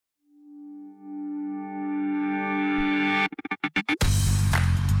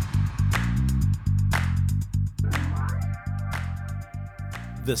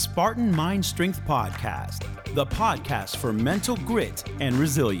The Spartan Mind Strength Podcast, the podcast for mental grit and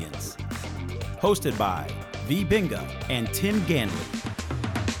resilience. Hosted by V. Binga and Tim Ganley.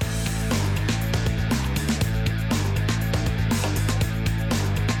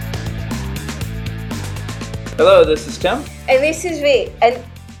 Hello, this is Tim. And this is V. And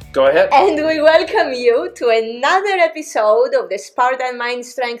go ahead. And we welcome you to another episode of the Spartan Mind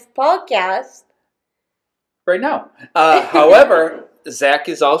Strength Podcast. Right now. However, Zach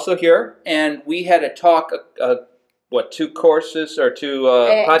is also here, and we had a talk, two courses or two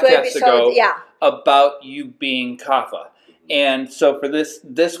podcasts ago about you being kapha. And so for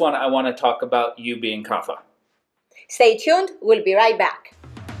this one, I want to talk about you being kapha. Stay tuned. We'll be right back.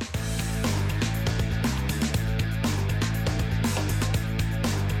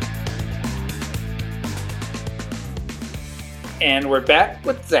 And we're back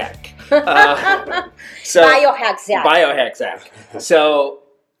with Zach. Biohack Zach. Biohack Zach. So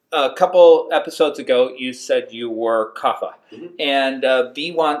a couple episodes ago, you said you were kapha. Mm-hmm. And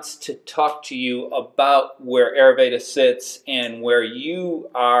B wants to talk to you about where Ayurveda sits and where you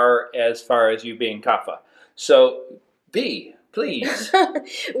are as far as you being kapha. So B, please.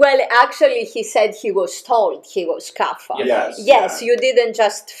 Well, actually, he said he was told he was kapha. Yes, you didn't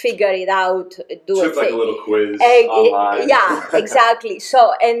just figure it out. Took like a little quiz online. Yeah, exactly.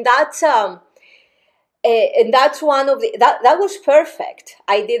 So, and that's one of the that was perfect.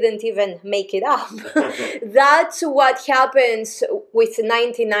 I didn't even make it up. That's what happens with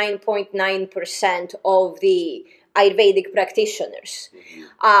 99.9% of the Ayurvedic practitioners.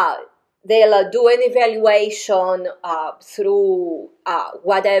 Mm-hmm. They'll do an evaluation through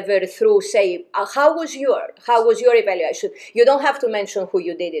say, how was your evaluation? You don't have to mention who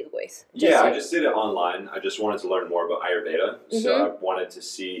you did it with. I just did it online. I just wanted to learn more about Ayurveda. Mm-hmm. So I wanted to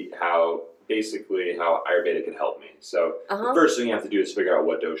see how Ayurveda could help me. So the first thing you have to do is figure out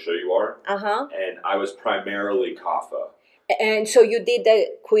what dosha you are. And I was primarily kapha. And so you did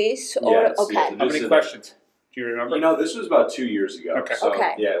the quiz? Yes. Okay. How many questions? Do you remember? This was about 2 years ago. Okay. So,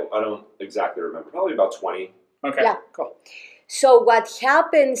 yeah, I don't exactly remember. Probably about 20. Okay. Yeah. Cool. So what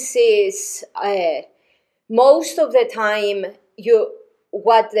happens is most of the time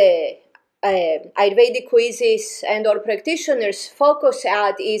what the Ayurvedic quizzes and or practitioners focus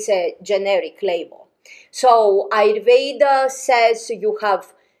at is a generic label. So Ayurveda says you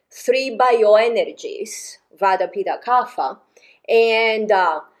have 3 bioenergies, Vata, Pitta, Kapha, and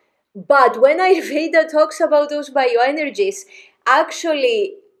but when Ayurveda talks about those bioenergies,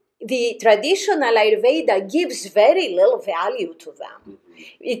 actually the traditional Ayurveda gives very little value to them.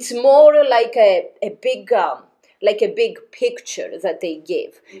 It's more like a big picture that they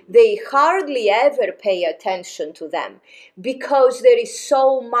give. They hardly ever pay attention to them because there is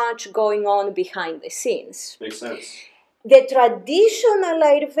so much going on behind the scenes. Makes sense. The traditional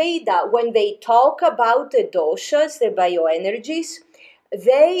Ayurveda, when they talk about the doshas, the bioenergies,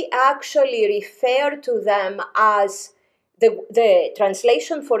 they actually refer to them as the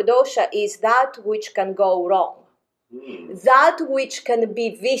translation for dosha is that which can go wrong, that which can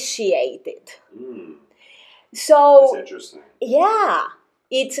be vitiated. So that's interesting. Yeah,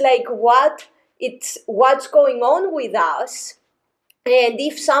 it's like what's going on with us, and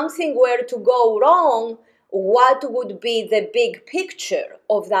if something were to go wrong, what would be the big picture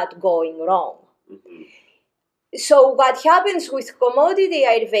of that going wrong? Mm-hmm. So what happens with commodity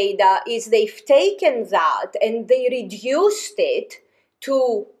Ayurveda is they've taken that and they reduced it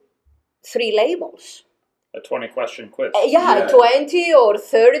to 3 labels. A 20-question quiz. 20 or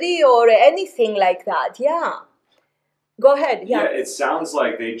 30 or anything like that. Yeah. Go ahead. Yeah. It sounds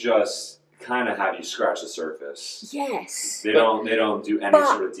like they just kind of have you scratch the surface. Yes. They don't do any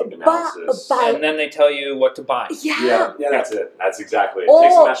sort of deep analysis. And then they tell you what to buy. Yeah, that's it. That's exactly it.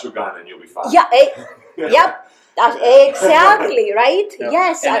 Take some ashwagandha and you'll be fine. Yeah. Yep. Exactly, right? Yep.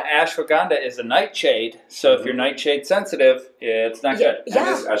 Yes. And ashwagandha is a nightshade, so if you're nightshade sensitive, it's not good. And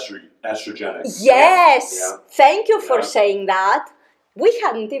it's estrogenic. Yes. Yeah. Thank you for saying that. We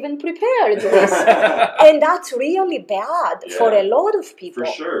hadn't even prepared this. And that's really bad for a lot of people.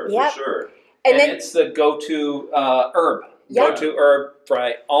 For sure. And then, it's the go-to herb. Go-to herb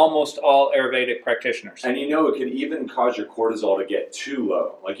by almost all Ayurvedic practitioners. And it can even cause your cortisol to get too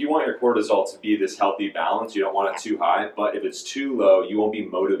low. Like you want your cortisol to be this healthy balance. You don't want it too high. But if it's too low, you won't be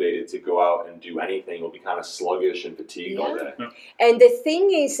motivated to go out and do anything. You'll be kind of sluggish and fatigued all day. Yeah. And the thing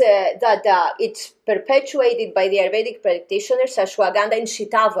is that it's perpetuated by the Ayurvedic practitioners, ashwagandha and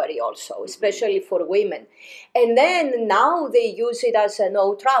shatavari also, especially for women. And then now they use it as a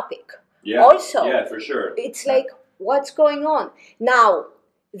nootropic. Yeah. Also. Yeah, for sure. It's like, what's going on? Now,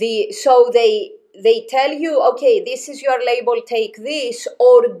 they they tell you, okay, this is your label, take this,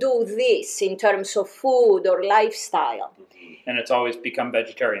 or do this in terms of food or lifestyle. And it's always become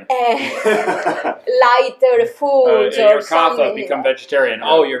vegetarian. Lighter foods or your something. kapha, become vegetarian.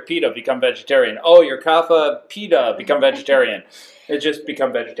 Oh, your pita, become vegetarian. Oh, your kapha, pita, become vegetarian. It just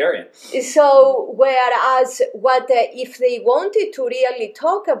become vegetarian. So, whereas if they wanted to really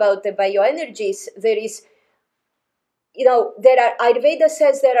talk about the bioenergies, there is, Ayurveda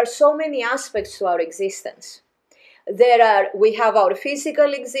says there are so many aspects to our existence. We have our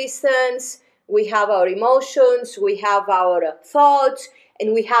physical existence, we have our emotions, we have our thoughts,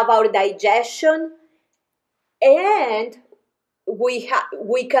 and we have our digestion, and we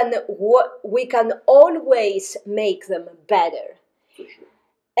can always make them better. For sure.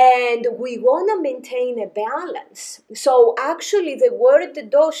 And we want to maintain a balance. So actually the word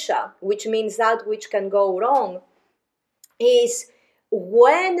dosha, which means that which can go wrong, is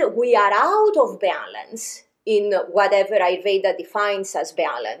when we are out of balance, in whatever Ayurveda defines as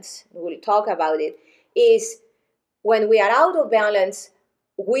balance, we'll talk about it, is when we are out of balance,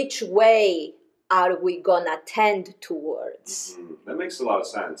 which way are we going to tend towards? Mm-hmm. That makes a lot of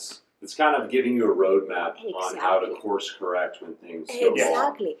sense. It's kind of giving you a roadmap on how to course correct when things go wrong.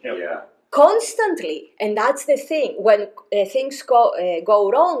 Exactly. Yeah. Constantly, and that's the thing, when things go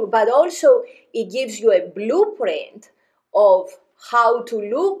wrong, but also it gives you a blueprint of how to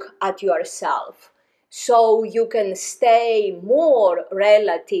look at yourself so you can stay more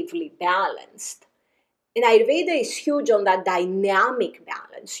relatively balanced. And Ayurveda is huge on that dynamic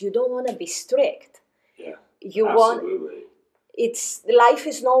balance. You don't want to be strict. Yeah, absolutely. Life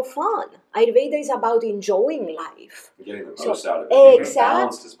is no fun. Ayurveda is about enjoying life. Getting the most out of it. As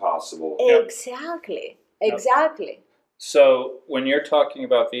balanced as possible. Exactly. Exactly. So when you're talking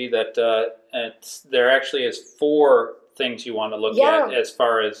about V, that there actually is 4 things you want to look at as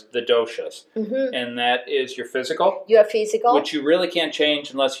far as the doshas. Mm-hmm. And that is your physical. Your physical. Which you really can't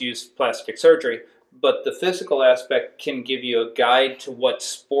change unless you use plastic surgery. But the physical aspect can give you a guide to what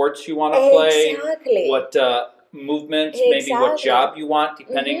sports you want to play. Exactly. What movements, maybe what job you want,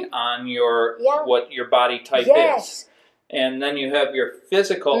 depending on what your body type is. And then you have your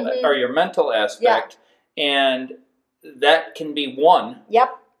physical or your mental aspect. And that can be one.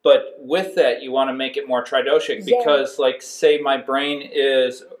 Yep. But with that, you want to make it more tridoshic because, like, say my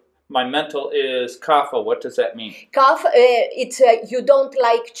mental is kapha. What does that mean? Kapha, it's you don't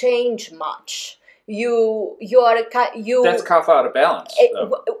like change much. That's kapha out of balance.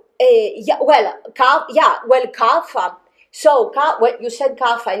 Kapha. So you said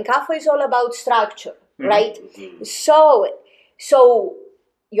kapha, and kapha is all about structure, right? Mm-hmm. So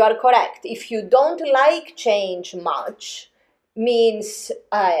you are correct. If you don't like change much, means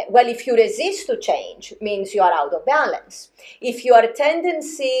if you resist to change, means you are out of balance. If your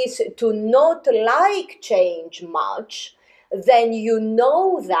tendencies to not like change much, then you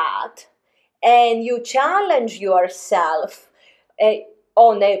know that, and you challenge yourself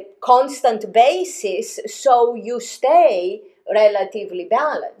on a constant basis, so you stay relatively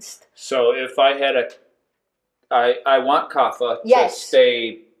balanced. So if I had I want kapha to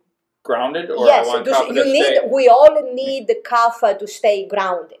stay grounded, or I want kapha to stay... We all need the kapha to stay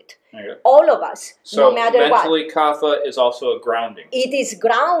grounded. Okay. All of us, so no matter what. So mentally, kapha is also a grounding. It is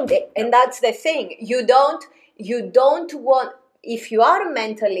grounding, and that's the thing. You don't want... If you are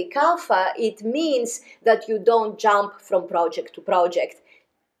mentally kapha, it means that you don't jump from project to project.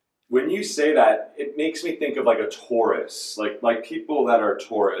 When you say that, it makes me think of like a Taurus. Like people that are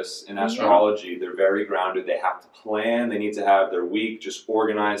Taurus in astrology, they're very grounded. They have to plan. They need to have their week just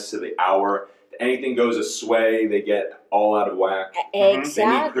organized to the hour. If anything goes astray, they get all out of whack.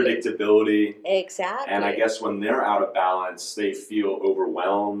 Exactly. They need predictability. Exactly. And I guess when they're out of balance, they feel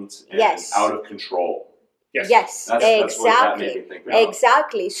overwhelmed and out of control. Yes, that's what that made me think about.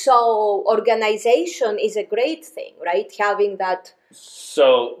 Exactly. So organization is a great thing, right? Having that.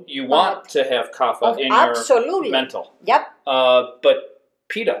 So you want to have kapha in your mental. Yep. But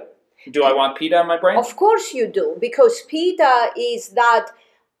Pitta. Do I want Pitta in my brain? Of course you do, because Pitta is that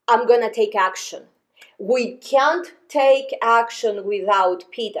I'm going to take action. We can't take action without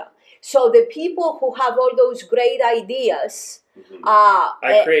Pitta. So the people who have all those great ideas...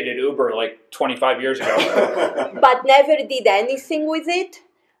 I created Uber like 25 years ago. But never did anything with it.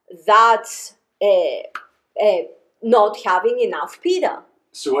 That's not having enough Pitta.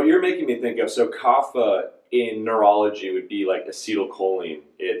 So what you're making me think of, so kapha in neurology would be like acetylcholine.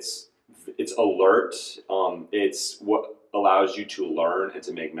 It's alert. It's what allows you to learn and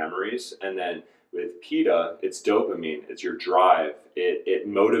to make memories. And then with Pitta, it's dopamine. It's your drive. It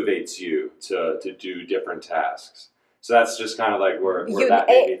motivates you to do different tasks. So that's just kind of like where that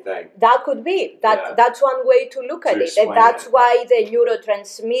made me think. That could be. That's one way to look at it. And that's why the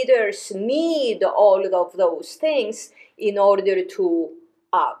neurotransmitters need all of those things in order to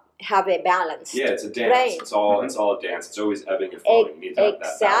have a balance. Yeah, it's a dance. Brain. It's all a dance. It's always ebbing and flowing. You need to have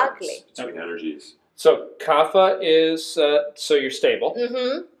that balance between energies. So kapha is so you're stable.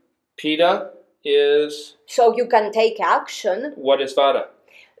 Mm-hmm. Pitta is so you can take action. What is vata?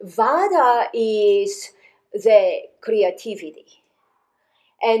 Vata is the creativity,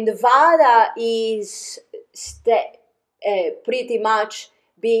 and vata is pretty much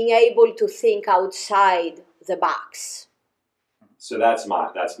being able to think outside the box. So that's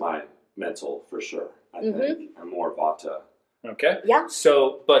my mental for sure. I think I'm more vata. Okay. Yeah.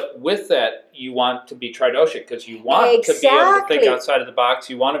 So, but with that, you want to be tridoshic because you want to be able to think outside of the box.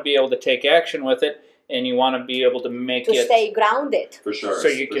 You want to be able to take action with it, and you want to be able to make it stay grounded. For sure. So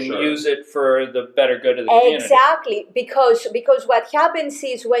you can use it for the better good of the community. Exactly, because what happens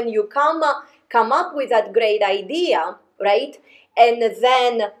is when you come up with that great idea, right, and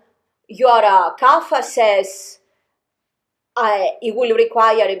then your kapha says, it will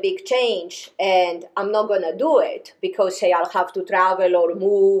require a big change, and I'm not going to do it because, say, I'll have to travel or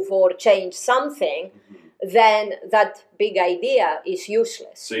move or change something, then that big idea is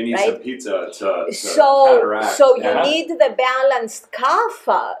useless. So you need some pizza to counteract. So you need the balanced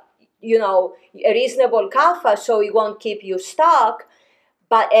kapha, a reasonable kapha, so it won't keep you stuck.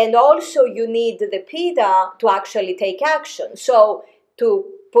 And also you need the pitta to actually take action. So to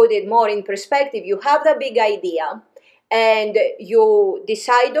put it more in perspective, you have the big idea, and you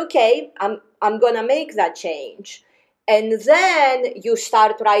decide, okay, I'm going to make that change. And then you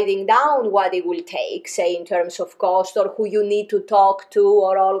start writing down what it will take, say in terms of cost or who you need to talk to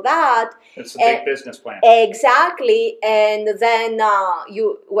or all that. It's a big business plan. Exactly. And then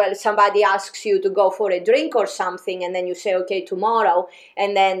somebody asks you to go for a drink or something, and then you say, okay, tomorrow,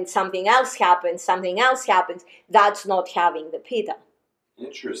 and then something else happens. That's not having the pitta.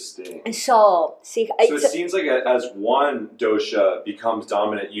 Interesting. So it seems like as one dosha becomes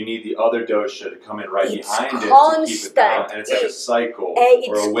dominant, you need the other dosha to come in behind it to keep it down, and it's like a cycle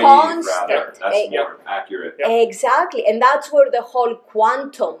or a wave, rather. That's more accurate. Exactly, and that's where the whole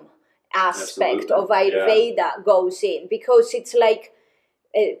quantum aspect of Ayurveda goes in, because it's like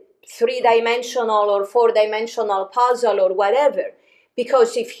a 3-dimensional or 4-dimensional puzzle or whatever.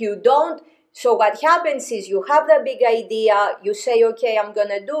 Because if you don't. So what happens is you have the big idea, you say, okay, I'm going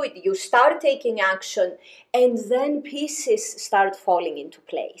to do it, you start taking action, and then pieces start falling into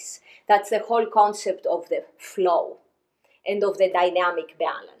place. That's the whole concept of the flow and of the dynamic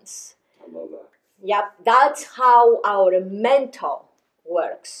balance. I love that. Yep, that's how our mental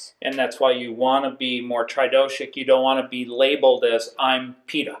works. And that's why you want to be more tridoshic. You don't want to be labeled as I'm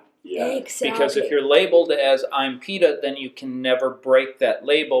pitta. Yeah. Exactly. Because if you're labeled as I'm pitta, then you can never break that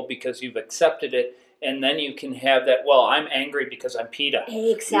label because you've accepted it, and then you can have that, well, I'm angry because I'm pitta.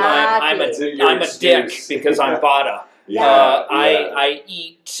 Exactly. I'm a dick because I'm vata. I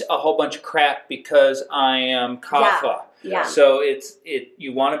eat a whole bunch of crap because I am kapha. Yeah. So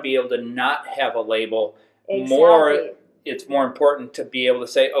you want to be able to not have a label. Exactly. It's more important to be able to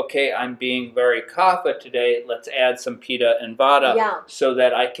say, okay, I'm being very kapha today. Let's add some pitta and vata so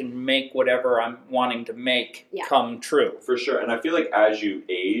that I can make whatever I'm wanting to make come true. For sure. And I feel like as you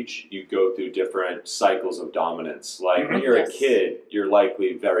age, you go through different cycles of dominance. Like when you're a kid, you're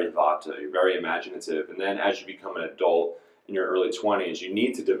likely very vata. You're very imaginative. And then as you become an adult in your early 20s, you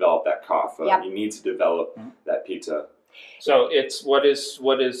need to develop that kapha. Yep. You need to develop that pitta. So it's how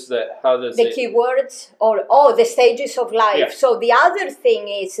does the keywords the stages of life. Yeah. So the other thing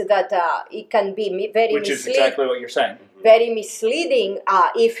is that it can be very which misleading. is exactly what you're saying. Very misleading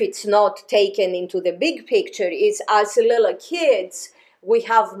if it's not taken into the big picture. Is as little kids we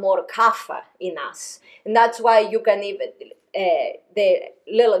have more kapha in us, and that's why you can even the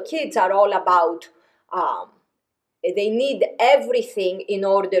little kids are all about they need everything in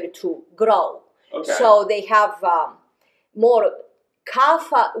order to grow. Okay. So they have more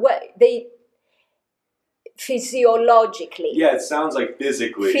kapha. They physiologically. Yeah, it sounds like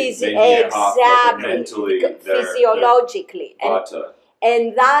physically. Exactly. Mentally, physiologically. Vata.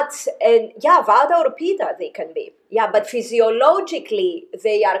 And vata or pitta they can be. Yeah, but physiologically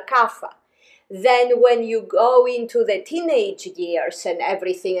they are kapha. Then when you go into the teenage years and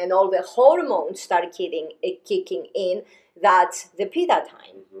everything and all the hormones start kicking in, that's the pitta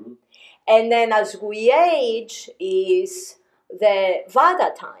time. Mm-hmm. And then as we age is the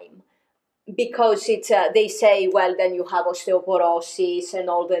vata time, because it's they say, well, then you have osteoporosis and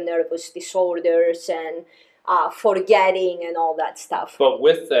all the nervous disorders and forgetting and all that stuff. But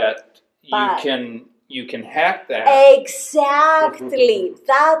with that, you you can hack that. Exactly.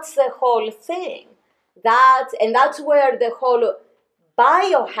 That's the whole thing. That's where the whole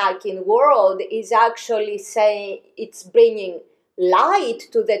biohacking world is actually saying it's bringing light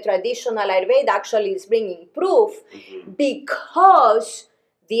to the traditional Ayurveda, actually is bringing proof, because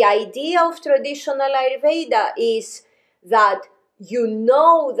the idea of traditional Ayurveda is that you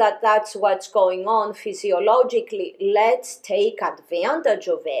know that that's what's going on physiologically. Let's take advantage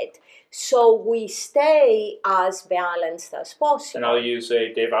of it so we stay as balanced as possible. And I'll use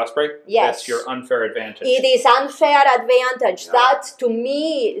a Dave Osprey. Yes. That's your unfair advantage. It is unfair advantage. Yeah. That's, to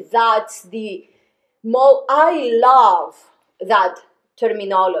me, that's the I love that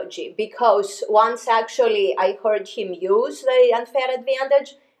terminology, because once actually I heard him use the unfair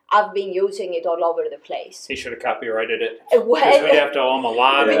advantage, I've been using it all over the place. He should have copyrighted it. Because we'd have to owe him a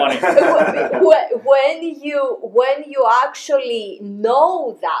lot of money. When you actually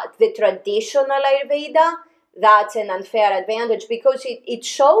know that, the traditional Ayurveda, that's an unfair advantage, because it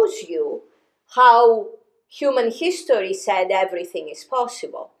shows you how human history said everything is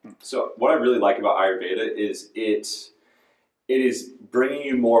possible. So what I really like about Ayurveda is it is bringing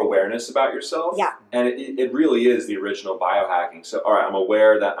you more awareness about yourself. Yeah. And it really is the original biohacking. So, all right, I'm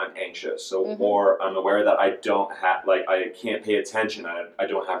aware that I'm anxious. So, or I'm aware that I don't have, like, I can't pay attention. I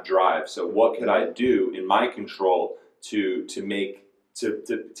don't have drive. So what could I do in my control to make, to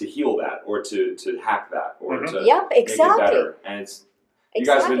heal that, or to hack that, or to make it better? And it's, you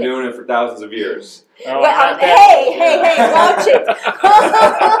guys have been doing it for thousands of years. Oh, well, hey, watch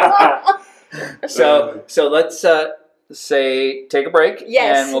it. So let's take a break,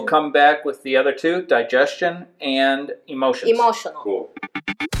 yes, and we'll come back with the other two, digestion and emotions. Emotional. Cool.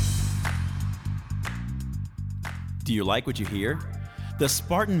 Do you like what you hear? The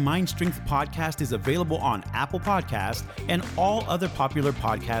Spartan Mind Strength podcast is available on Apple Podcasts and all other popular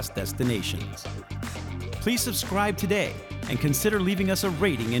podcast destinations. Please subscribe today and consider leaving us a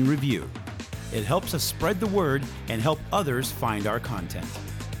rating and review. It helps us spread the word and help others find our content.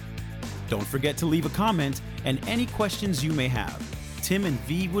 Don't forget to leave a comment and any questions you may have. Tim and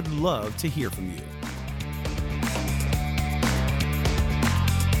V would love to hear from you.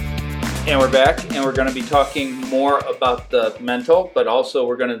 And we're back, and we're going to be talking more about the mental, but also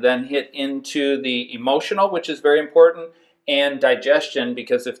we're going to then hit into the emotional, which is very important, and digestion,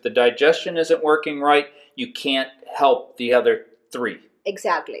 because if the digestion isn't working right, you can't help the other three.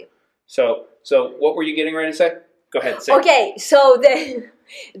 Exactly. So what were you getting ready to say? Go ahead. Say okay, so the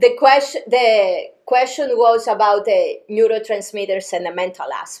question was about the neurotransmitters and the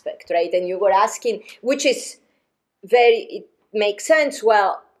mental aspect, right? And you were asking, which is it makes sense.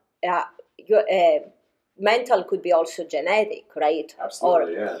 Well, mental could be also genetic, right?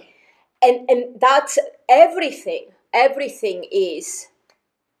 Absolutely, yeah. And that's everything. Everything is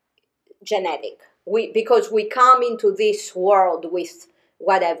genetic. Because we come into this world with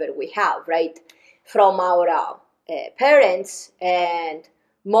whatever we have, right? From our parents, and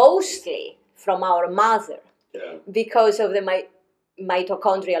mostly from our mother, because of the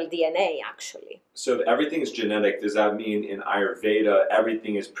mitochondrial DNA, actually. So if everything is genetic, does that mean in Ayurveda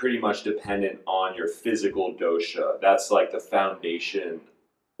everything is pretty much dependent on your physical dosha? That's like the foundation.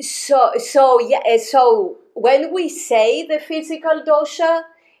 So when we say the physical dosha,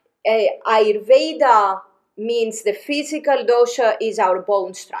 Ayurveda means the physical dosha is our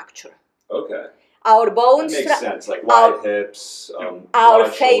bone structure. Okay. Our bone structure makes sense, like wide hips, our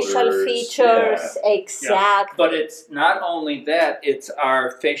facial features, exactly. Yeah. But it's not only that; it's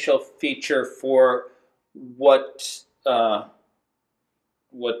our facial feature for what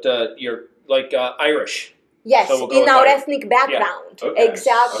you're like Irish. Yes, so in our ethnic background, okay.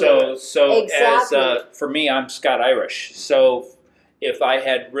 Exactly. So exactly. As for me, I'm Scott Irish. So if I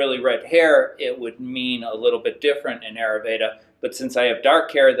had really red hair, it would mean a little bit different in Ayurveda. But since I have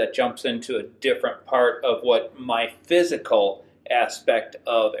dark hair, that jumps into a different part of what my physical aspect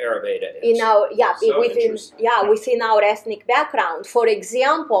of Ayurveda is. Within our ethnic background. For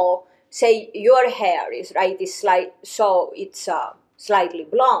example, say your hair is it's slightly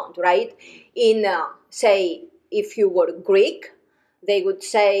blonde, right? In say if you were Greek, they would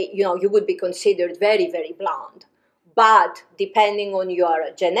say you would be considered very, very blonde. But depending on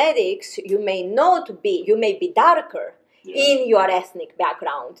your genetics, you may be darker. Yeah. In your ethnic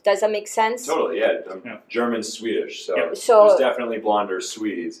background. Does that make sense? Totally, yeah. I'm German, Swedish, so there's definitely blonder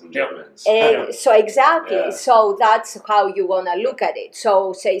Swedes and Germans. So exactly, so that's how you want to look at it.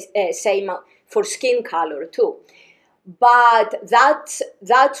 So same for skin color too. But that's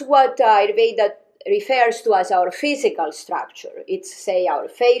what Ayurveda refers to as our physical structure. It's, say, our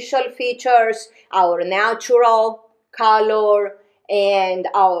facial features, our natural color, and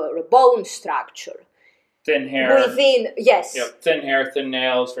our bone structure. Thin hair. Within, yes. Yep. Thin hair, thin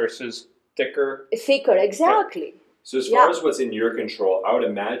nails versus thicker. Thicker, exactly. Yep. So as far as what's in your control, I would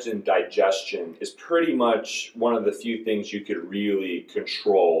imagine digestion is pretty much one of the few things you could really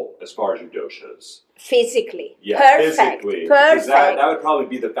control as far as your doshas. Physically. Yeah, Perfect. physically. Perfect. That would probably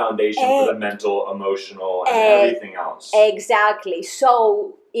be the foundation for the mental, emotional, and everything else. Exactly.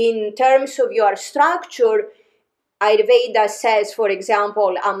 So in terms of your structure, Ayurveda says, for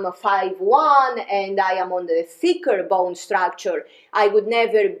example, I'm a 5'1" and I am on the thicker bone structure. I would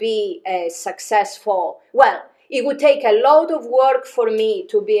never be a successful, well, it would take a lot of work for me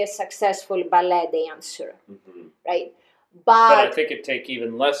to be a successful ballet dancer, right? But I think it'd take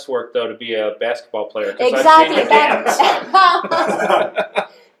even less work, though, to be a basketball player. Exactly.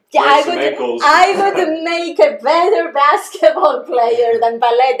 I would make a better basketball player than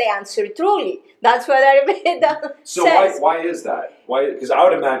ballet dancer, truly. That's what Ayurveda says. So why is that? Why? Because I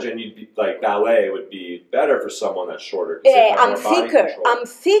would imagine you'd be like ballet would be better for someone that's shorter. I'm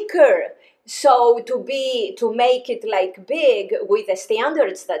thicker. So to make it like big with the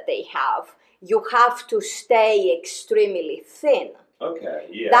standards that they have, you have to stay extremely thin. Okay,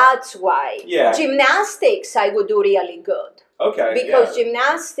 yeah. That's why. Yeah. Gymnastics, I would do really good. Okay. Because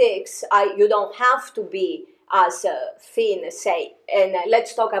gymnastics, you don't have to be as thin, say. And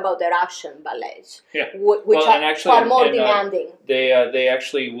let's talk about the Russian ballets, which are more demanding. They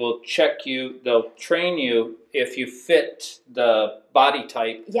actually will check you. They'll train you if you fit the body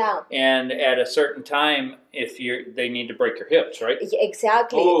type. Yeah. And at a certain time, they need to break your hips, right?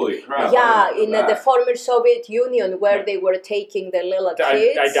 Exactly. Holy crap! Yeah, in the former Soviet Union, where they were taking the little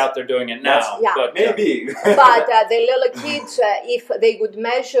kids. I doubt they're doing it now. But, maybe. But the little kids, if they would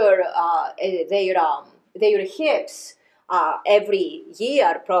measure their hips every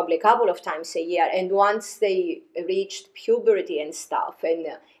year, probably a couple of times a year, and once they reached puberty and stuff, and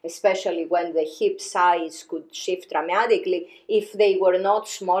especially when the hip size could shift dramatically, if they were not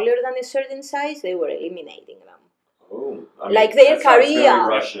smaller than a certain size, they were eliminating them. Oh, like their career. Very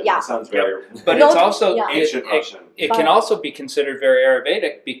Russian. Yeah. It sounds very. But it's also ancient Russian. It can also be considered very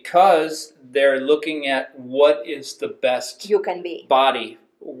Ayurvedic because they're looking at what is the best you can be body.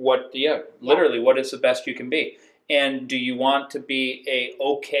 Literally, what is the best you can be? And do you want to be a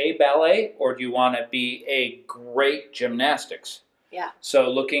okay ballet or do you want to be a great gymnastics? Yeah. So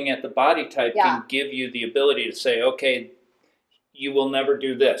looking at the body type can give you the ability to say, okay, you will never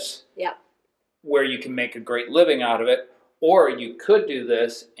do this. Yeah. Where you can make a great living out of it, or you could do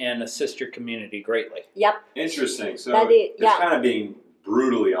this and assist your community greatly. Yep. Interesting. So it's kind of being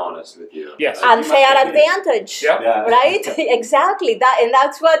brutally honest with you. Yes. Unfair advantage. Yep. Yeah. Right? Exactly.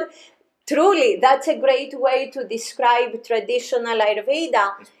 That's a great way to describe traditional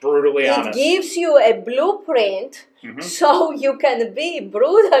Ayurveda. It's brutally honest. It gives you a blueprint so you can be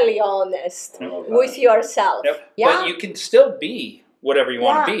brutally honest with yourself. Yep. Yeah. But you can still be whatever you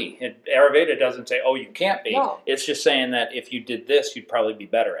want to be. Ayurveda doesn't say, oh, you can't be. No. It's just saying that if you did this, you'd probably be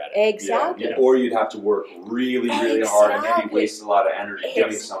better at it. Exactly. Yeah. Or you'd have to work really, really hard and maybe waste a lot of energy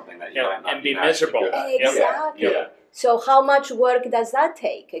doing something that you might not be miserable. Good at. Exactly. Yeah. So how much work does that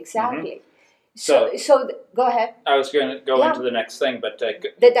take? Exactly. So go ahead. I was going to go into the next thing, but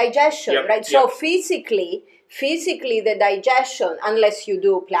the digestion, right? So Yep. physically the digestion, unless you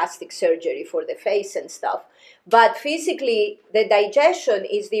do plastic surgery for the face and stuff, but physically the digestion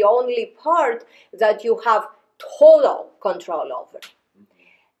is the only part that you have total control over.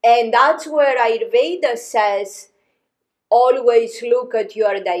 And that's where Ayurveda says, always look at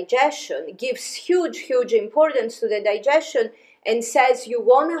your digestion, gives huge importance to the digestion, and says you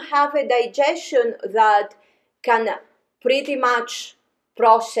want to have a digestion that can pretty much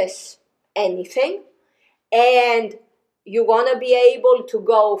process anything, and you want to be able to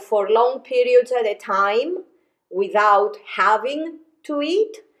go for long periods at a time without having to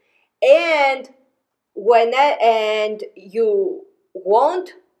eat, and you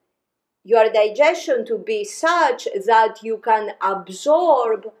want your digestion to be such that you can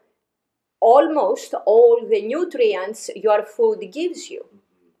absorb almost all the nutrients your food gives you.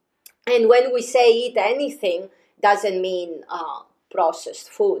 And when we say eat anything, doesn't mean processed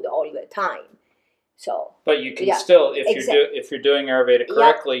food all the time. So, but you can still, if you're doing Ayurveda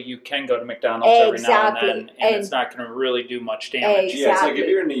correctly, you can go to McDonald's every now and then, and it's not going to really do much damage. Yeah, it's like if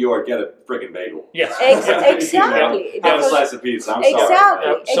you're in New York, get a friggin' bagel. Yes, exactly. Have a slice of pizza. I'm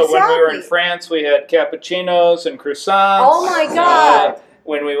sorry. So when we were in France, we had cappuccinos and croissants. Oh my God!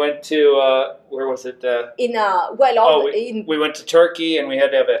 When we went to where was it? We went to Turkey and we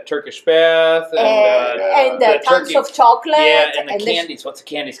had to have a Turkish bath and tons of chocolate. Yeah, and the candies. What's the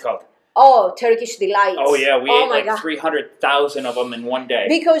candies called? Oh, Turkish delights. Oh yeah, we ate like 300,000 of them in one day.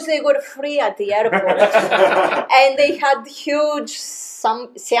 Because they were free at the airport. And they had huge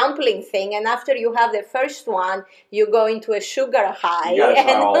sampling thing, and after you have the first one, you go into a sugar high. You gotta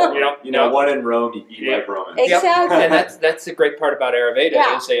try all of them. You know, one in Rome, you eat like Romans. Exactly. And that's the great part about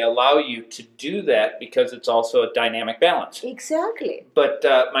Ayurveda is they allow you to do that because it's also a dynamic balance. Exactly. But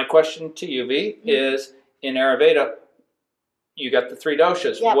my question to you, V, is in Ayurveda, you got the 3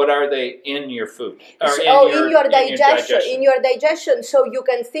 doshas. Yep. What are they in your food? Or in your digestion. In your digestion. So you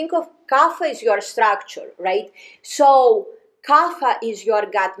can think of kapha as your structure, right? So kapha is your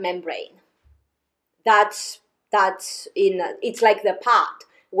gut membrane. That's in. It's like the pot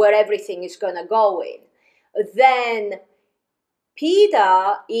where everything is gonna go in. Then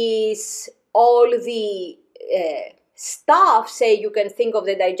pitta is all the stuff. Say you can think of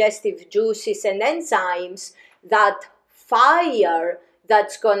the digestive juices and enzymes that fire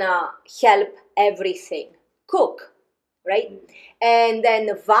that's gonna help everything cook, right? And then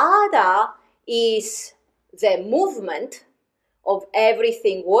vata is the movement of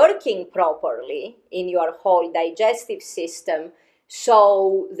everything working properly in your whole digestive system,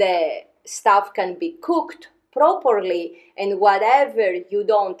 so the stuff can be cooked properly and whatever you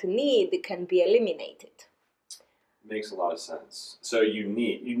don't need can be eliminated. Makes a lot of sense. So you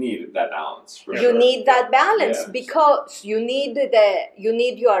need that balance. For you sure. need that balance because you need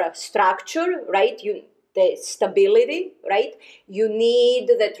your structure, right? The stability, right? You need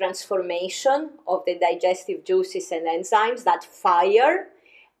the transformation of the digestive juices and enzymes, that fire,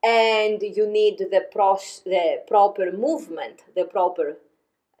 and you need the proper movement, the proper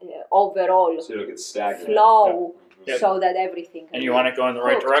overall so you don't get stagnant. flow, so that everything can and you want to go in the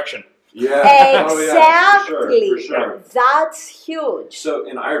right direction. Yeah. Exactly. For sure. That's huge. So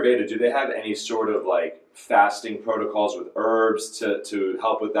in Ayurveda, do they have any sort of like fasting protocols with herbs to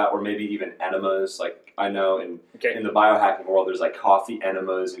help with that, or maybe even enemas? Like I know in the biohacking world, there's like coffee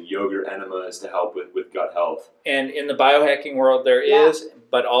enemas and yogurt enemas to help with gut health. And in the biohacking world, there is,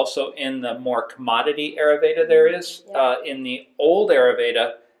 but also in the more commodity Ayurveda, there is. In the old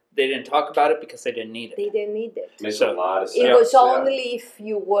Ayurveda, they didn't talk about it because they didn't need it. They didn't need it. Makes a lot of sense. It was only if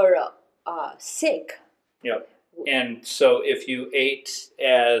you were sick. Yep. And so if you ate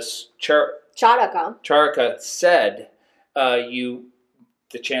as Charaka said,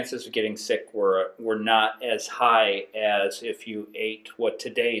 the chances of getting sick were not as high as if you ate what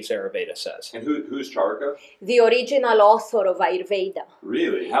today's Ayurveda says. And who's Charaka? The original author of Ayurveda.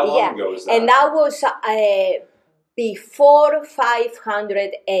 Really? How long ago was that? And that was before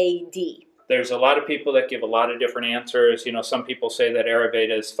 500 AD. There's a lot of people that give a lot of different answers. You know, some people say that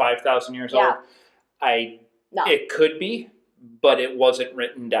Ayurveda is 5,000 years old. It could be, but it wasn't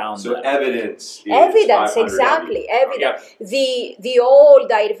written down. So then. Evidence, exactly. Evidence. Yeah. The old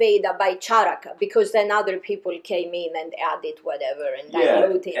Ayurveda by Charaka, because then other people came in and added whatever and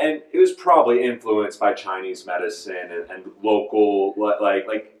diluted. And it was probably influenced by Chinese medicine and local,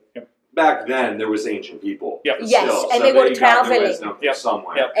 like back then there was ancient people. Yep. Yes, still, and so they were traveling.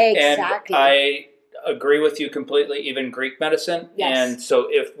 Somewhere. Yep. Exactly. And I agree with you completely, even Greek medicine. Yes. And so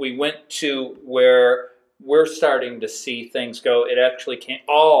if we went to where we're starting to see things go, it actually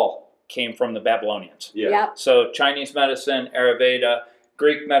came from the Babylonians. Yeah. So Chinese medicine, Ayurveda,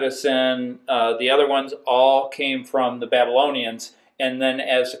 Greek medicine, the other ones all came from the Babylonians. And then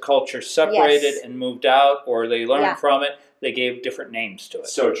as the culture separated and moved out, or they learned from it, they gave different names to it.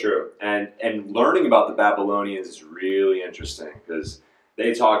 So true. And learning about the Babylonians is really interesting because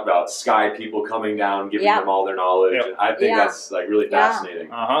they talk about sky people coming down, giving them all their knowledge. And I think that's like really fascinating.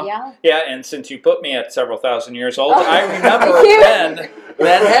 Yeah, and since you put me at several thousand years old, I remember when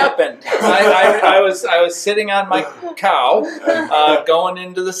that happened. I was sitting on my cow going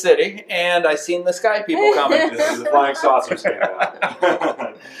into the city, and I seen the sky people coming. This is the flying saucers came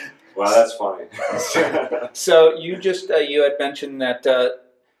out. Wow, that's funny. So you just you had mentioned that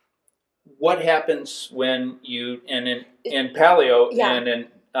what happens when you in paleo and in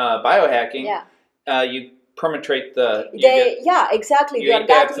biohacking you permeate your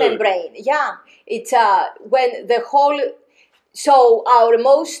gut membrane. It's when the whole. So our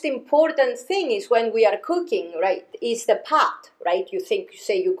most important thing is when we are cooking, right? Is the pot, right? You say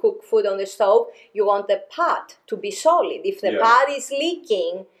you cook food on the stove, you want the pot to be solid. If the pot is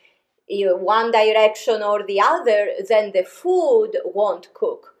leaking one direction or the other, then the food won't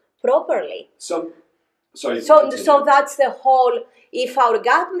cook properly. So that's the whole. If our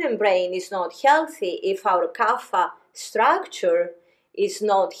gut membrane is not healthy, if our kapha structure is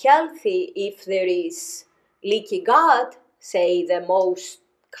not healthy, if there is leaky gut, say the most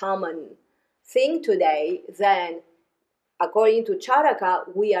common thing today, then according to Charaka,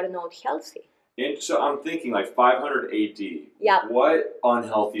 we are not healthy. And so I'm thinking like 500 AD. Yeah. What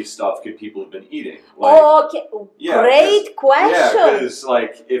unhealthy stuff could people have been eating? Okay, great question. Yeah, because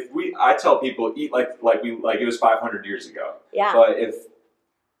like I tell people eat like it was 500 years ago. Yeah. But if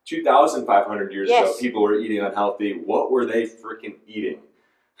 2,500 years ago people were eating unhealthy, what were they freaking eating?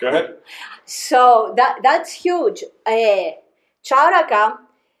 Go ahead. So that's huge. Charaka.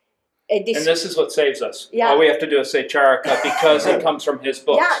 And this is what saves us. Yeah. All we have to do is say Charaka because it comes from his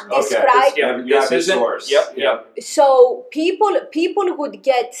books. Yeah, describe. This source. Yep. So people would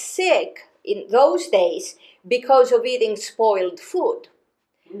get sick in those days because of eating spoiled food,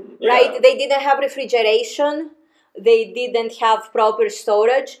 right? They didn't have refrigeration. They didn't have proper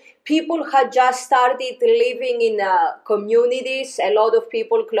storage. People had just started living in communities, a lot of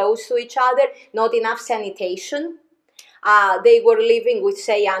people close to each other, not enough sanitation. They were living with,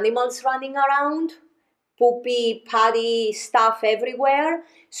 say, animals running around, poopy, putty stuff everywhere.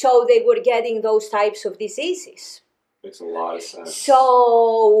 So they were getting those types of diseases. Makes a lot of sense.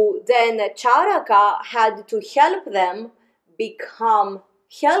 So then Charaka had to help them become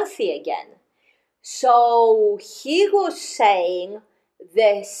healthy again. So he was saying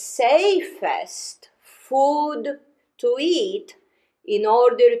the safest food to eat in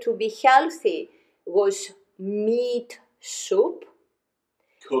order to be healthy was meat soup,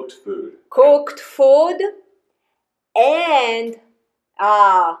 cooked food, and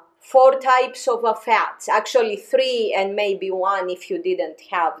 4 types of fats. Actually 3 and maybe 1 if you didn't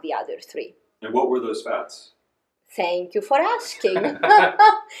have the other 3. And what were those fats? Thank you for asking.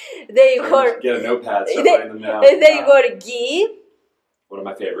 They were. Get a notepad. Start writing them down. They were ghee. One of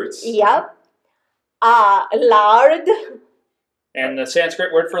my favorites. Yep. Lard. And the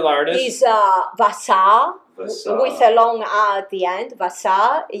Sanskrit word for lard is vasa. With a long at the end,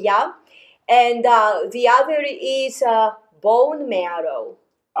 vasa, yeah. And the other is bone marrow.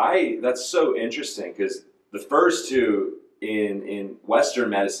 That's so interesting because the first 2 in Western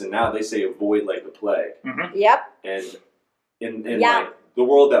medicine now they say avoid like the plague. Mm-hmm. Yep. And in like the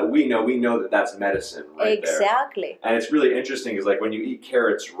world that we know that that's medicine right exactly. there. And it's really interesting is like when you eat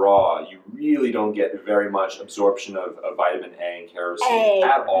carrots raw, you really don't get very much absorption of vitamin A and kerosene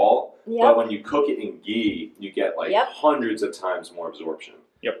at all. Yep. But when you cook it in ghee, you get like hundreds of times more absorption.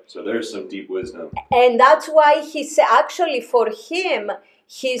 Yep. So there's some deep wisdom. And that's why he's actually for him,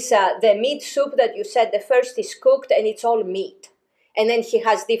 the meat soup that you said, the first is cooked and it's all meat. And then he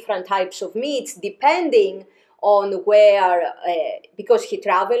has different types of meats depending on where, because he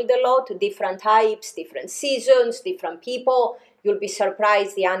traveled a lot, different types, different seasons, different people. You'll be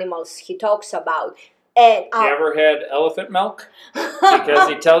surprised the animals he talks about. And you ever had elephant milk? Because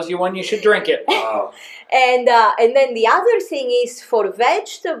he tells you when you should drink it. Wow. And then the other thing is for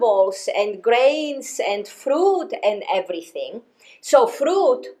vegetables and grains and fruit and everything. So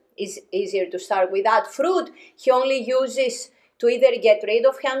fruit is easier to start with that. Fruit he only uses to either get rid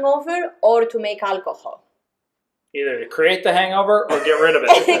of hangover or to make alcohol. Either to create the hangover or get rid of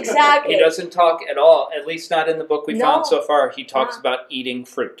it. Exactly. He doesn't talk at all, at least not in the book we found so far. He talks about eating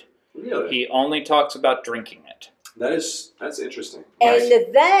fruit. Really? He only talks about drinking it. That's interesting.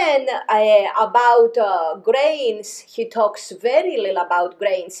 And then about grains, he talks very little about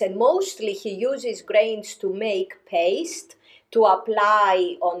grains. And mostly he uses grains to make paste to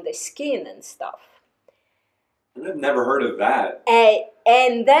apply on the skin and stuff. I've never heard of that.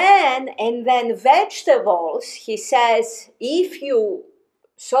 And then vegetables, he says, if you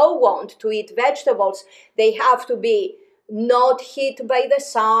so want to eat vegetables, they have to be not hit by the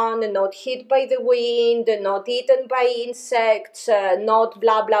sun, not hit by the wind, not eaten by insects, not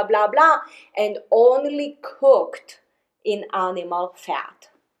blah, blah, blah, blah, and only cooked in animal fat.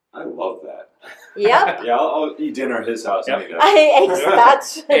 I love that. Yep. Yeah, I'll eat dinner at his house. Yep.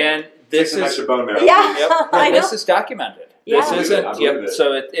 And this is extra bone marrow. Yeah, I know. This is documented. Yeah. This isn't. Yep.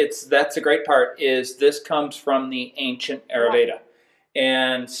 So that's a great part. Is this comes from the ancient Ayurveda,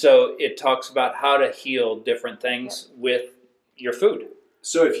 and so it talks about how to heal different things with your food.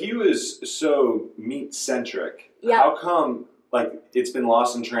 So if he was so meat centric, how come like it's been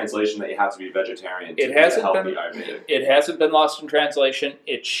lost in translation that you have to be vegetarian to it hasn't be been Ayurvedic? It hasn't been lost in translation.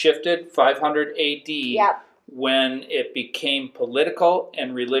 It shifted 500 AD when it became political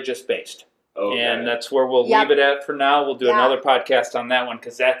and religious based. Okay. And that's where we'll leave it at for now. We'll do another podcast on that one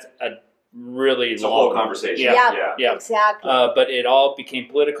because that's a really long whole conversation. Yeah, exactly. But it all became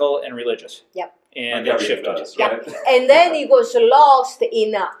political and religious. Yep. And it shifted. Does, right? And then it was lost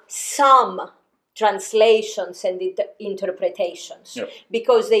in some translations and interpretations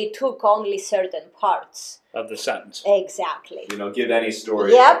because they took only certain parts of the sentence. Exactly. Give any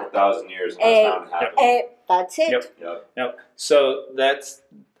story a couple thousand years and that's bound to happen. That's it. Yep. So that's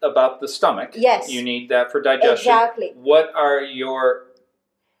about the stomach. Yes. You need that for digestion. Exactly. What are your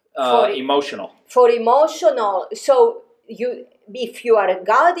emotional? For emotional, so if your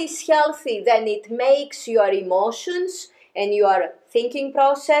gut is healthy, then it makes your emotions and your thinking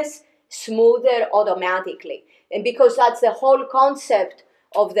process smoother automatically. And because that's the whole concept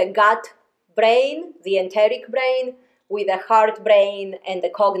of the gut brain, the enteric brain, with the heart brain and the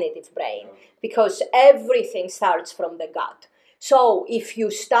cognitive brain, because everything starts from the gut. So if you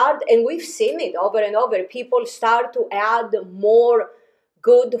start, and we've seen it over and over, people start to add more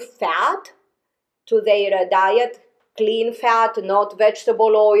good fat to their diet, clean fat, not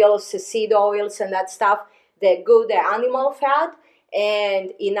vegetable oils, seed oils, and that stuff, the good animal fat,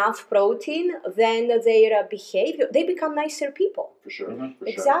 and enough protein, then their behavior, they become nicer people. For sure. Mm-hmm.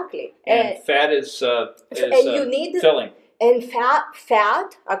 Exactly. And fat is you need filling. And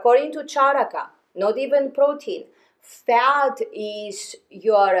fat, according to Charaka, not even protein, fat is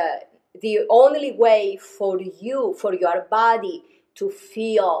the only way for your body to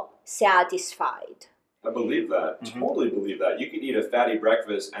feel satisfied. I believe that. Mm-hmm. Totally believe that. You could eat a fatty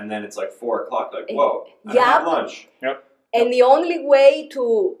breakfast and then it's like 4 o'clock, like, whoa, I have lunch. Yep. And the only way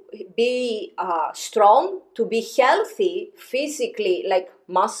to be strong, to be healthy physically, like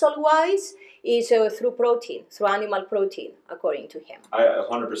muscle-wise, is through protein, through animal protein, according to him. I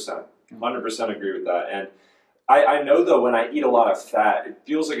 100% agree with that. And I know, though, when I eat a lot of fat, it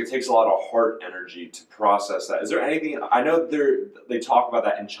feels like it takes a lot of heart energy to process that. Is there anything, I know they talk about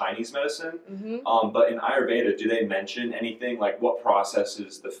that in Chinese medicine, but in Ayurveda, do they mention anything like what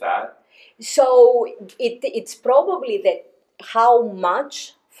processes the fat? So it's probably how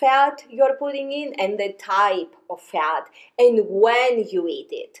much fat you're putting in and the type of fat and when you eat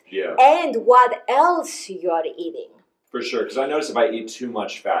it. Yeah. And what else you're eating. For sure, because I notice if I eat too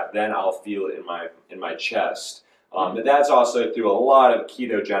much fat, then I'll feel it in my chest. But that's also through a lot of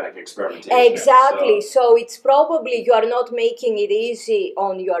ketogenic experimentation. Exactly. So it's probably you are not making it easy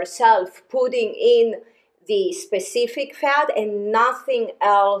on yourself, putting in the specific fat and nothing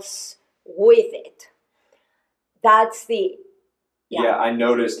else with it. That's the... Yeah, I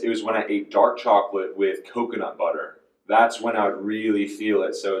noticed it was when I ate dark chocolate with coconut butter. That's when I would really feel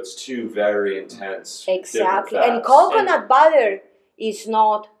it. So it's two very intense. Exactly. And coconut butter is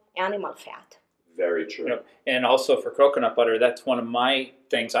not animal fat. Very true. Yep. And also for coconut butter, that's one of my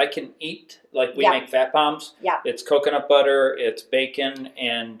things. I can eat, like we make fat bombs. Yeah. It's coconut butter, it's bacon,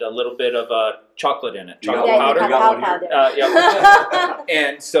 and a little bit of chocolate in it. Chocolate powder. Powder.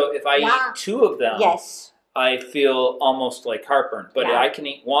 And so if I eat 2 of them, I feel almost like heartburn. But I can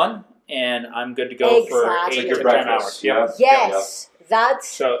eat 1, and I'm good to go for 8 to 10 hours. Yep. Yes, that's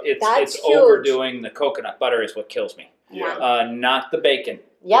so it's huge. overdoing the coconut butter is what kills me. Yeah. Not the bacon.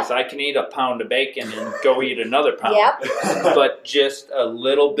 Because I can eat a pound of bacon and go eat another pound. But just a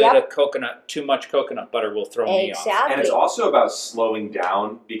little bit of coconut, too much coconut butter will throw me off. And it's also about slowing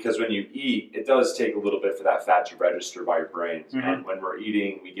down, because when you eat, it does take a little bit for that fat to register by your brain. Mm-hmm. And when we're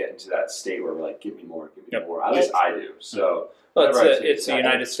eating, we get into that state where we're like, give me more, give me more. At least I do. So it's the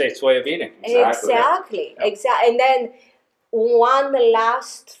United States way of eating. Exactly. And then one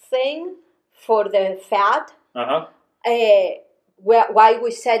last thing for the fat. Why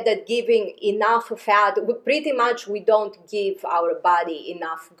we said that giving enough fat, pretty much we don't give our body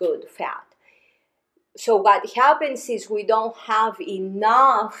enough good fat. So what happens is we don't have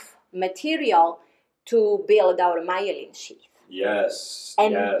enough material to build our myelin sheath. Yes.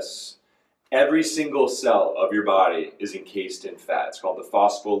 Every single cell of your body is encased in fat. It's called the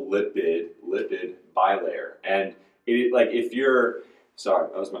phospholipid bilayer. And if you're, sorry,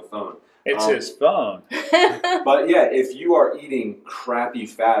 that was my phone. It's his phone. But if you are eating crappy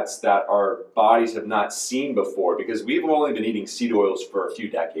fats that our bodies have not seen before, because we've only been eating seed oils for a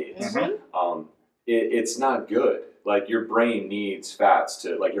few decades, it's not good. Like your brain needs fats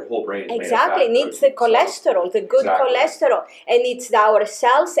to, like your whole brain is made of fat. It needs the cholesterol, the good cholesterol. And it's our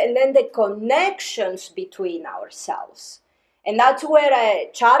cells and then the connections between our cells. And that's where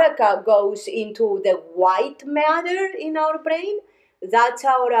Charaka goes into the white matter in our brain. That's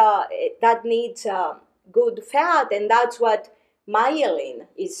that needs good fat, and that's what myelin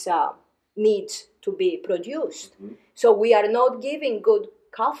needs to be produced. So we are not giving good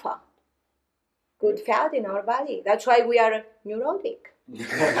kapha, good fat in our body. That's why we are neurotic.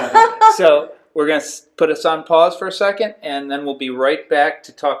 So we're going to put us on pause for a second, and then we'll be right back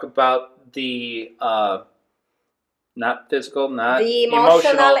to talk about the not physical, not the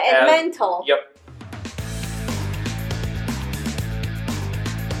emotional and mental. Yep.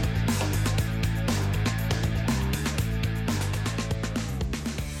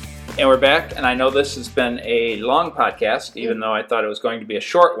 And we're back, and I know this has been a long podcast, even though I thought it was going to be a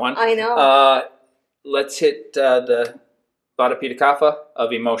short one. I know. Let's hit the Vada Pitta Kapha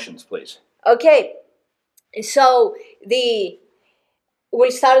of emotions, please. Okay. So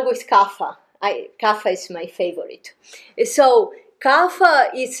we'll start with Kapha. Kapha is my favorite. So Kapha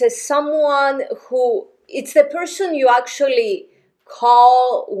is someone who, it's the person you actually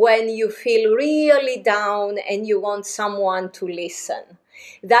call when you feel really down and you want someone to listen.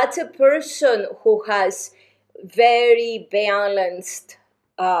 That's a person who has very balanced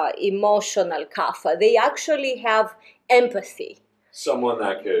emotional Kapha. They actually have empathy. Someone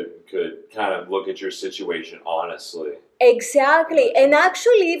that could kind of look at your situation honestly. Exactly, and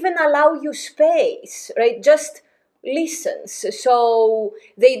actually even allow you space, right? Just listens. So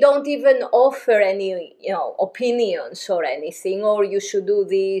they don't even offer any, opinions or anything, or you should do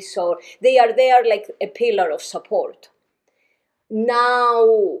this, or they are there like a pillar of support.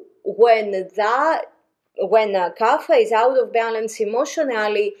 Now, when Kapha is out of balance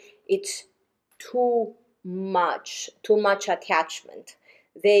emotionally, it's too much attachment.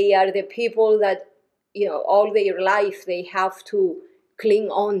 They are the people that, all their life they have to cling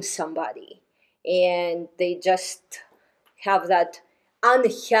on somebody, and they just have that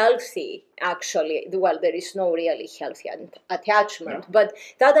unhealthy, actually, well, there is no really healthy attachment, but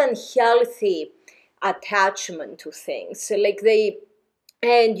that unhealthy attachment to things,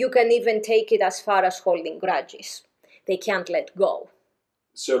 and you can even take it as far as holding grudges. They can't let go.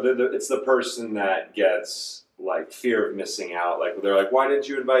 So it's the person that gets like fear of missing out. Like they're like, why didn't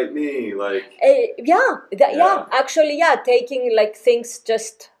you invite me? Like taking like things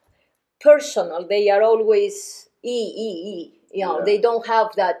just personal. They are always They don't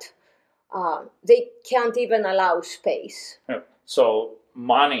have that. They can't even allow space. So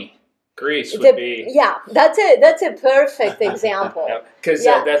Mani, Greece would be... Yeah, that's a perfect example. Because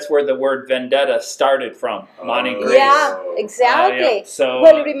that's where the word vendetta started from, Mani, Greece. Yeah, exactly. So,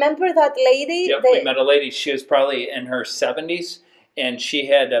 remember that lady? Yep, we met a lady. She was probably in her 70s, and she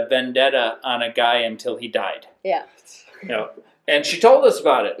had a vendetta on a guy until he died. Yeah. And she told us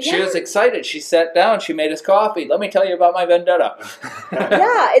about it. Yeah. She was excited. She sat down. She made us coffee. Let me tell you about my vendetta.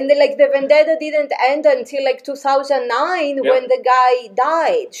 And the vendetta didn't end until 2009 when the guy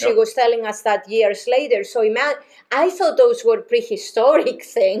died. She was telling us that years later. So I thought those were prehistoric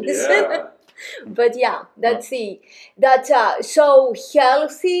things. Yeah. But so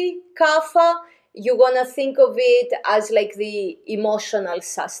healthy Kapha. You're going to think of it as the emotional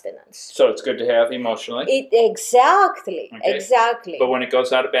sustenance. So it's good to have emotionally? Exactly. But when it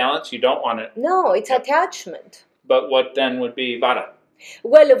goes out of balance, you don't want it. No, it's attachment. But what then would be Vada?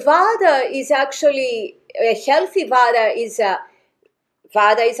 Well, Vada is actually, a healthy Vada is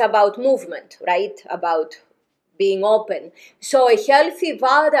about movement, right? About being open. So a healthy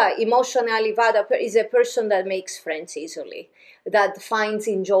Vada, emotionally Vada, is a person that makes friends easily, that finds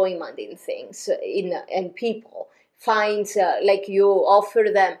enjoyment in things, and people. Finds, you offer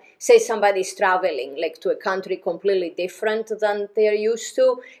them, say somebody's traveling, to a country completely different than they're used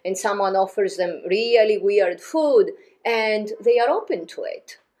to, and someone offers them really weird food, and they are open to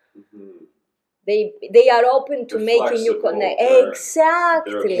it. Mm-hmm. They are open to making you connect.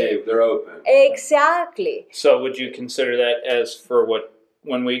 Exactly. They're okay. They're open. Exactly. So would you consider that as for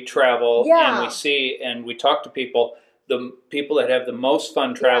when we travel and we see and we talk to people, the people that have the most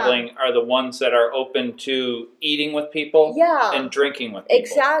fun traveling are the ones that are open to eating with people and drinking with people.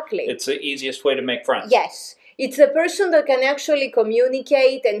 Exactly. It's the easiest way to make friends. Yes. It's the person that can actually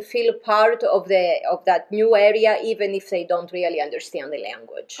communicate and feel part of that new area, even if they don't really understand the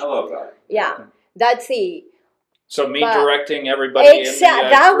language. I love that. Yeah, that's the... So directing everybody in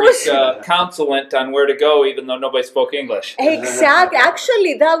the Greek consulate on where to go, even though nobody spoke English. Exactly.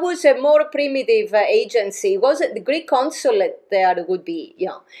 Actually, that was a more primitive agency. It wasn't the Greek consulate there would be,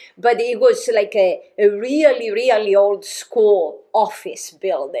 but it was like a really, really old school office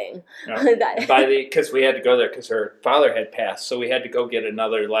building. Because we had to go there because her father had passed, so we had to go get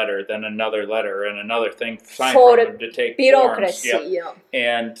another letter, then another letter, and another thing signed for him to take bureaucracy. Forms.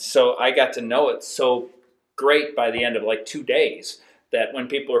 And so I got to know it so great by the end of 2 days that when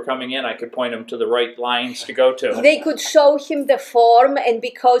people were coming in, I could point them to the right lines to go to. They could show him the form, and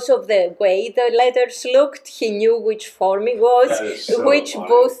because of the way the letters looked, he knew which form it was, which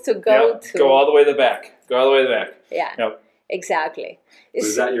booth to go to. Go all the way to the back. Yeah, exactly.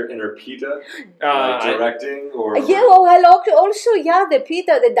 Was that your inner Pitta? Directing? Or? Yeah, also, the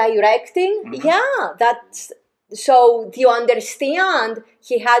Pitta, the directing. Mm-hmm. Yeah, that's... So you understand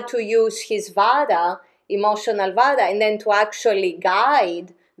he had to use his Vada, emotional Vada, and then to actually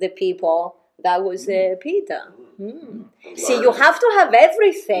guide the people, That was the pita. See, you have to have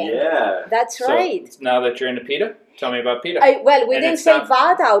everything. Yeah. That's right. Now that you're into pita, tell me about pita. We didn't say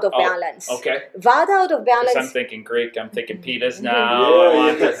vada out of balance. Okay. Vada out of balance. I'm thinking Greek. I'm thinking pitas now.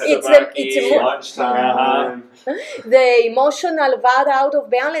 It's lunchtime. The emotional vada out of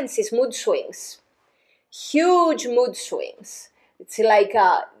balance is mood swings. Huge mood swings. It's like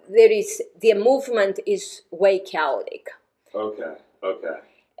the movement is way chaotic. Okay.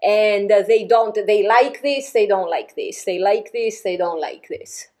 And they like this, they don't like this. They like this, they don't like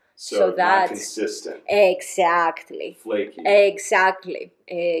this. So that's not consistent. Exactly. Flaky. Exactly.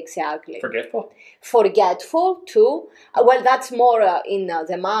 Forgetful too. Well, that's more in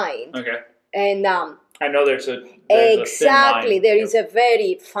the mind. Okay. And I know there's a exactly. There is a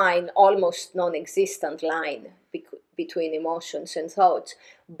very fine, almost non-existent line between emotions and thoughts.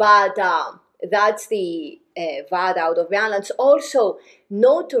 But that's the vada out of balance. Also,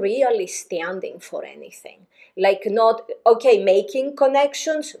 not really standing for anything. Like making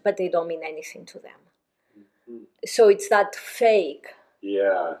connections, but they don't mean anything to them. Mm-hmm. So it's that fake.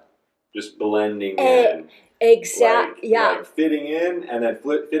 Yeah, just blending in. Exactly. Like fitting in and then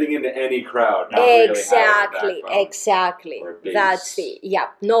fitting into any crowd. Exactly. That's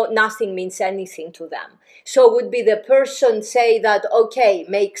nothing means anything to them. So would be the person say that,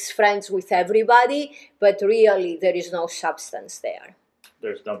 makes friends with everybody, but really there is no substance there.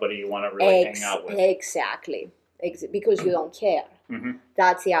 There's nobody you want to really hang out with. Exactly. Because you don't care. Mm-hmm.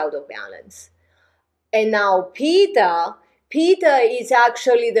 That's the out of balance. And now Pita is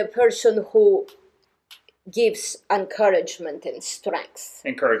actually the person who gives encouragement and strength.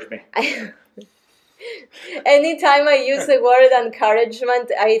 Encourage me. Anytime I use the word encouragement,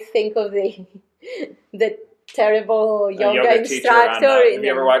 I think of the terrible yoga instructor. Have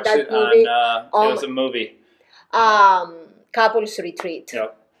you ever watched it movie? It was a movie. Couples Retreat.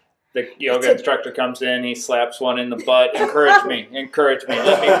 Yep. The yoga instructor comes in, he slaps one in the butt. Encourage me.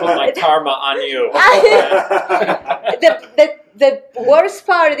 Let me put my karma on you. The worst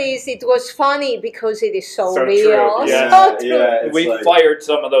part is it was funny because it is so real. True. Yeah. So true. We fired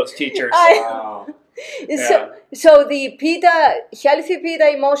some of those teachers. Wow. So the healthy Pita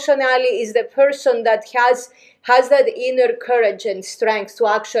emotionally is the person that has that inner courage and strength to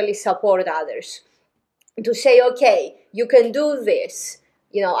actually support others. To say, you can do this.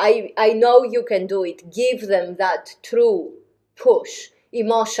 I know you can do it. Give them that true push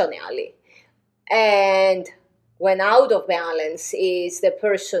emotionally. And when out of balance is the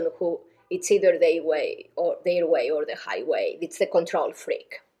person who it's either their way or the highway. It's the control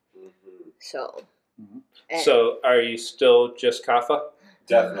freak. Mm-hmm. So. Mm-hmm. So are you still just kapha?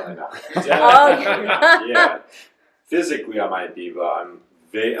 Definitely not. Yeah. Physically I might be, but I'm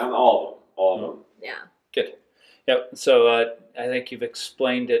all of them. Yeah. Good. Yep. So I think you've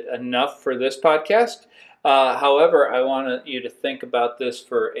explained it enough for this podcast. However, I want you to think about this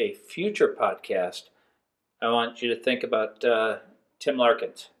for a future podcast. I want you to think about Tim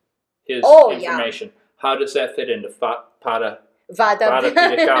Larkins, his information. Yeah. How does that fit into Vada Pita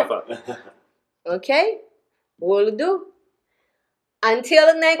Kapha? Okay, will do.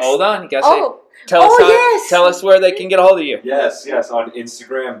 Until next. Hold on, tell us where they can get a hold of you. Yes, on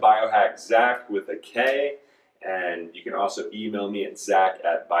Instagram, biohackzach with a K. And you can also email me at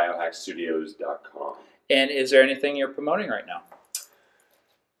zach@biohackstudios.com. And is there anything you're promoting right now?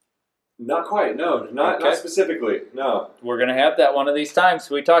 Not quite, no. Not specifically, no. We're going to have that one of these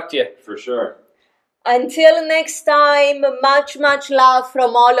times we talk to you. For sure. Until next time, much, much love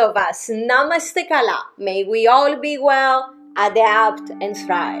from all of us. Namaste Kala. May we all be well, adapt, and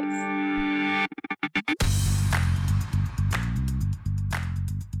thrive.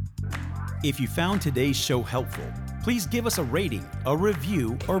 If you found today's show helpful, please give us a rating, a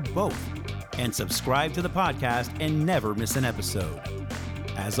review, or both. And subscribe to the podcast and never miss an episode.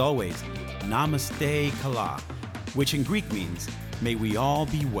 As always, Namaste Kala, which in Greek means, may we all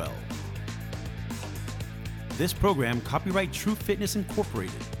be well. This program, copyright True Fitness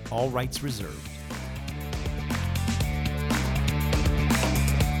Incorporated, all rights reserved.